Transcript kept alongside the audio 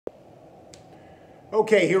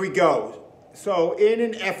Okay, here we go. So in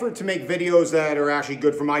an effort to make videos that are actually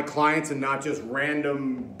good for my clients and not just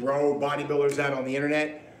random bro bodybuilders out on the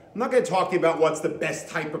internet, I'm not going to talk to you about what's the best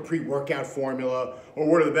type of pre-workout formula or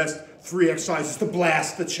what are the best 3 exercises to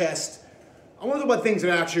blast the chest. I want to talk about things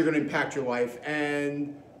that actually are going to impact your life.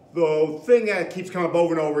 And the thing that keeps coming up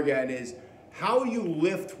over and over again is how you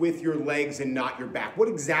lift with your legs and not your back. What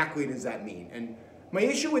exactly does that mean? And my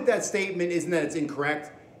issue with that statement isn't that it's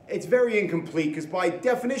incorrect. It's very incomplete because by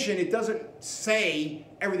definition, it doesn't say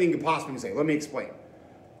everything you possibly say. Let me explain.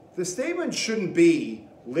 The statement shouldn't be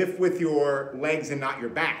lift with your legs and not your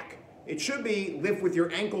back. It should be lift with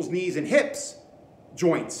your ankles, knees, and hips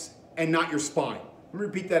joints and not your spine. Let me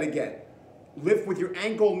repeat that again. Lift with your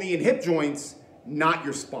ankle, knee, and hip joints, not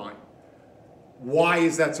your spine. Why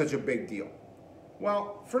is that such a big deal?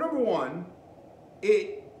 Well, for number one,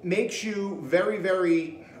 it makes you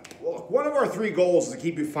look, one of our 3 goals is to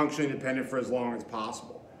keep you functionally independent for as long as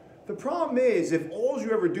possible. The problem is, if all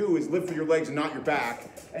you ever do is lift with your legs and not your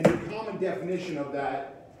back, and the common definition of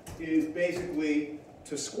that is basically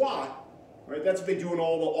to squat, right? That's what they do in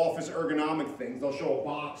all the office ergonomic things. They'll show a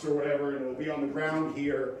box or whatever, and it'll be on the ground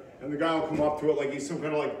here, and the guy will come up to it like he's some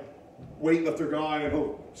kind of like weightlifter guy, and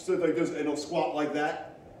he'll sit like this, and he'll squat like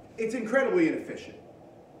that. It's incredibly inefficient.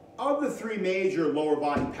 Of the 3 major lower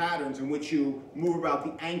body patterns in which you move about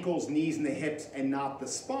the ankles, knees, and the hips and not the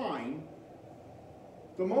spine,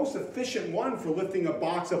 the most efficient one for lifting a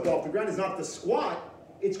box up off the ground is not the squat,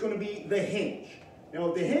 it's going to be the hinge. Now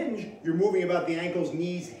with the hinge, you're moving about the ankles,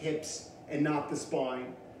 knees, hips, and not the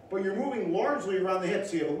spine. But you're moving largely around the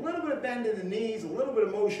hips, so you have a little bit of bend in the knees, a little bit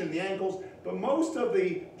of motion in the ankles, but most of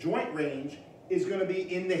the joint range is going to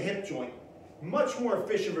be in the hip joint. Much more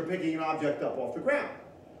efficient for picking an object up off the ground.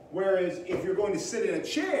 Whereas if you're going to sit in a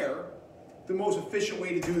chair, the most efficient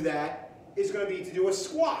way to do that is going to be to do a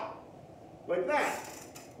squat, like that,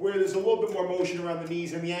 where there's a little bit more motion around the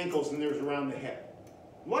knees and the ankles than there's around the hip.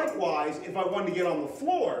 Likewise, if I wanted to get on the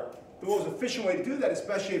floor, the most efficient way to do that,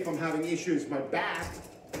 especially if I'm having issues with my back,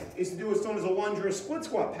 is to do what's known as a lunge or a split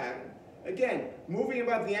squat pattern. Again, moving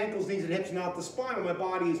about the ankles, knees, and hips, not the spine, but my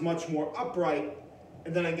body is much more upright,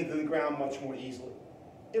 and then I get to the ground much more easily.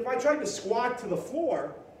 If I tried to squat to the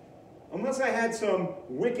floor, unless I had some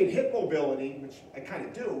wicked hip mobility, which I kind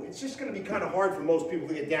of do, it's just going to be kind of hard for most people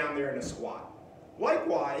to get down there in a squat.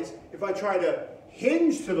 Likewise, if I try to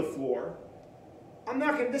hinge to the floor, I'm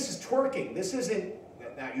not going to, this is twerking. This isn't,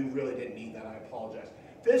 now you really didn't need that, I apologize.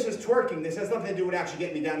 This is twerking. This has nothing to do with actually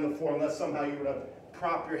getting me down to the floor unless somehow you were to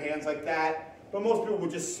prop your hands like that. But most people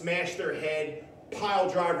would just smash their head, pile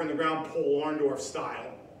driver in the ground, Paul Orndorff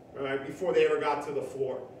style, right, before they ever got to the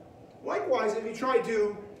floor. Likewise, if you try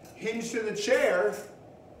to hinge to the chair,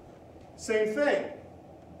 same thing.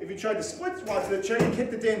 If you tried to split squat to the chair, you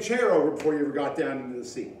kick the damn chair over before you ever got down into the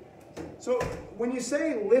seat. So when you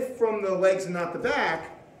say lift from the legs and not the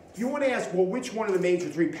back, you want to ask, well, which one of the major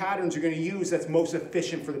 3 patterns you're going to use that's most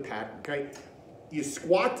efficient for the pattern, okay? You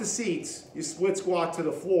squat to seats, you split squat to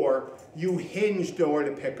the floor, you hinge door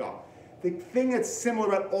to pick up. The thing that's similar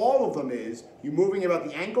about all of them is you're moving about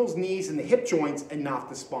the ankles, knees, and the hip joints and not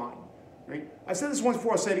the spine. Right? I said this once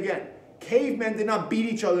before, I'll say it again. Cavemen did not beat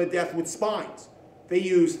each other to death with spines. They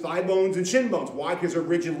used thigh bones and shin bones. Why? Because they're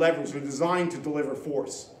rigid levers. They're designed to deliver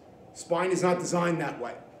force. Spine is not designed that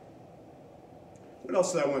way. What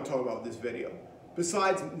else did I want to talk about in this video?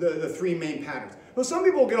 Besides the 3 main patterns. Well, some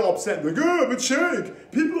people get all upset. Like, oh, but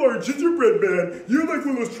Shank, people are a gingerbread man. You're like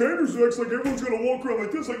one of those trainers who acts like everyone's going to walk around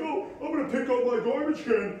like this. Like, oh, I'm going to pick up my garbage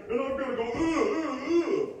can and I'm going to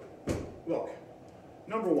go, ugh. Look,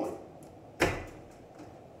 number 1.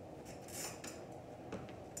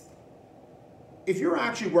 If you're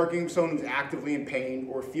actually working with someone who's actively in pain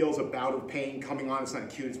or feels a bout of pain coming on, it's not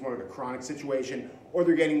acute, it's more like a chronic situation, or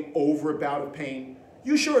they're getting over a bout of pain,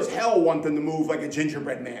 you sure as hell want them to move like a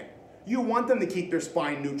gingerbread man. You want them to keep their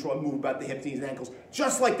spine neutral and move about the hips, knees, and ankles,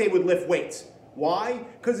 just like they would lift weights. Why?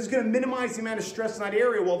 Because it's going to minimize the amount of stress in that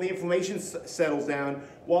area while the inflammation settles down,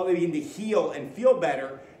 while they begin to heal and feel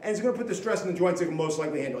better, and it's going to put the stress in the joints they can most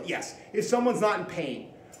likely handle. Yes, if someone's not in pain,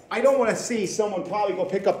 I don't want to see someone probably go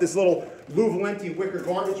pick up this little Louis Valenti wicker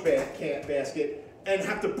garbage basket and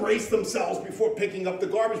have to brace themselves before picking up the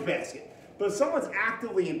garbage basket. But if someone's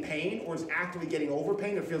actively in pain or is actively getting over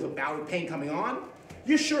pain or feels a bout of pain coming on,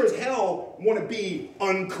 you sure as hell want to be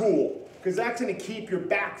uncool because that's going to keep your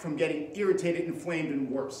back from getting irritated, inflamed,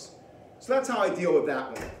 and worse. So that's how I deal with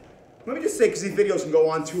that one. Let me just say, because these videos can go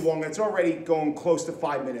on too long, it's already going close to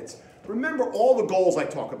 5 minutes. Remember all the goals I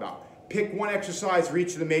talk about. Pick one exercise for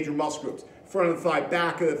each of the major muscle groups. Front of the thigh,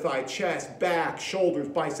 back of the thigh, chest, back, shoulders,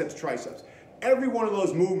 biceps, triceps. Every one of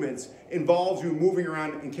those movements involves you moving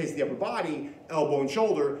around in case of the upper body, elbow and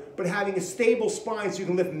shoulder, but having a stable spine so you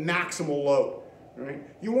can lift maximal load. Right?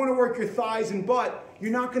 You want to work your thighs and butt.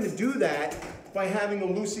 You're not going to do that by having a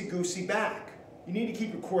loosey-goosey back. You need to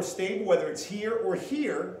keep your core stable, whether it's here or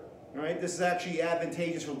here. Right? This is actually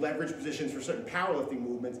advantageous for leverage positions for certain powerlifting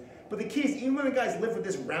movements. But the key is, even when the guys lift with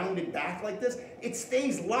this rounded back like this, it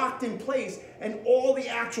stays locked in place and all the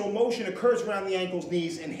actual motion occurs around the ankles,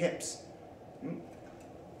 knees, and hips.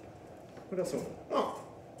 What else? Oh,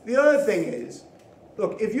 the other thing is,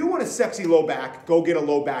 look, if you want a sexy low back, go get a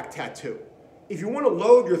low back tattoo. If you want to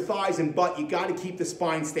load your thighs and butt, you got to keep the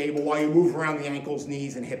spine stable while you move around the ankles,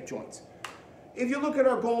 knees, and hip joints. If you look at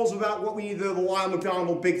our goals about what we need, the Lyle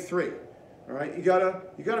McDonald Big Three, all right, you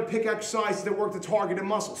gotta pick exercises that work the targeted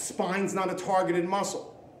muscle. Spine's not a targeted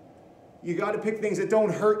muscle. You got to pick things that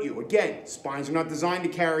don't hurt you. Again, spines are not designed to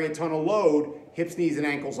carry a ton of load. Hips, knees, and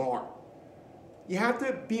ankles are. You have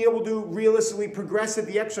to be able to realistically progress at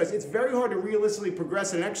the exercise. It's very hard to realistically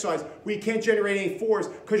progress at an exercise where you can't generate any force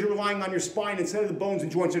because you're relying on your spine instead of the bones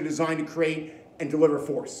and joints that are designed to create and deliver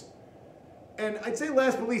force. And I'd say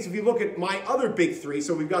last but least, if you look at my other big three,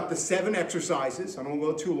 so we've got the 7 exercises. I don't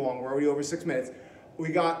want to go too long. We're already over 6 minutes. We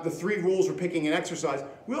got the 3 rules for picking an exercise.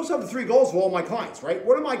 We also have the 3 goals for all my clients, right?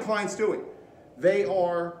 What are my clients doing? They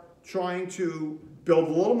are trying to build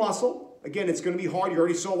a little muscle. Again, it's going to be hard. You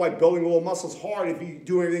already saw why building a little muscle is hard if you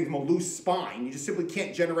do everything from a loose spine. You just simply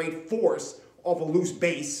can't generate force off a loose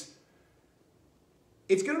base.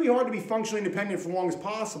 It's going to be hard to be functionally independent for as long as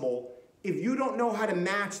possible if you don't know how to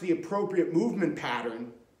match the appropriate movement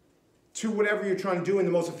pattern to whatever you're trying to do in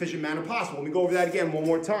the most efficient manner possible. Let me go over that again one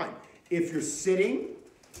more time. If you're sitting,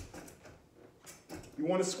 you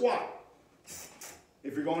want to squat.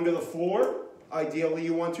 If you're going to the floor, ideally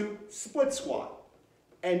you want to split squat.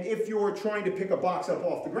 And if you're trying to pick a box up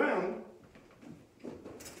off the ground,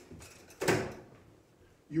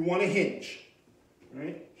 you want to hinge.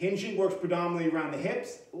 Right? Hinging works predominantly around the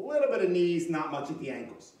hips, a little bit of knees, not much at the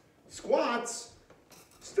ankles. Squats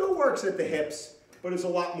still works at the hips, but it's a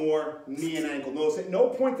lot more knee and ankle. Notice at no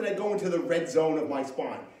point did I go into the red zone of my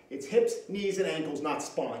spine. It's hips, knees, and ankles, not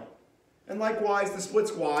spine. And likewise, the split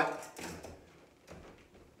squat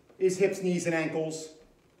is hips, knees, and ankles,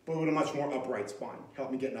 but with a much more upright spine. Help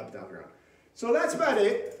me getting up and down the ground. So that's about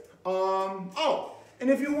it. And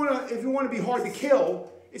if you want to be hard to kill,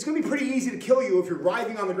 it's going to be pretty easy to kill you if you're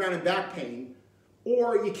writhing on the ground in back pain,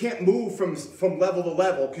 or you can't move from level to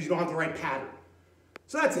level because you don't have the right pattern.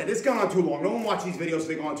 So that's it. It's gone on too long. No one watches these videos if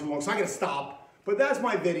they go on too long, so I'm going to stop. But that's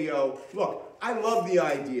my video. Look, I love the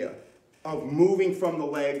idea of moving from the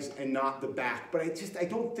legs and not the back, but I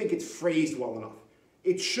don't think it's phrased well enough.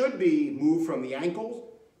 It should be move from the ankles,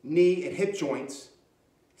 knee, and hip joints,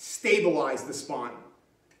 stabilize the spine.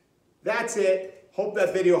 That's it. Hope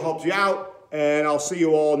that video helps you out, and I'll see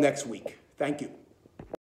you all next week. Thank you.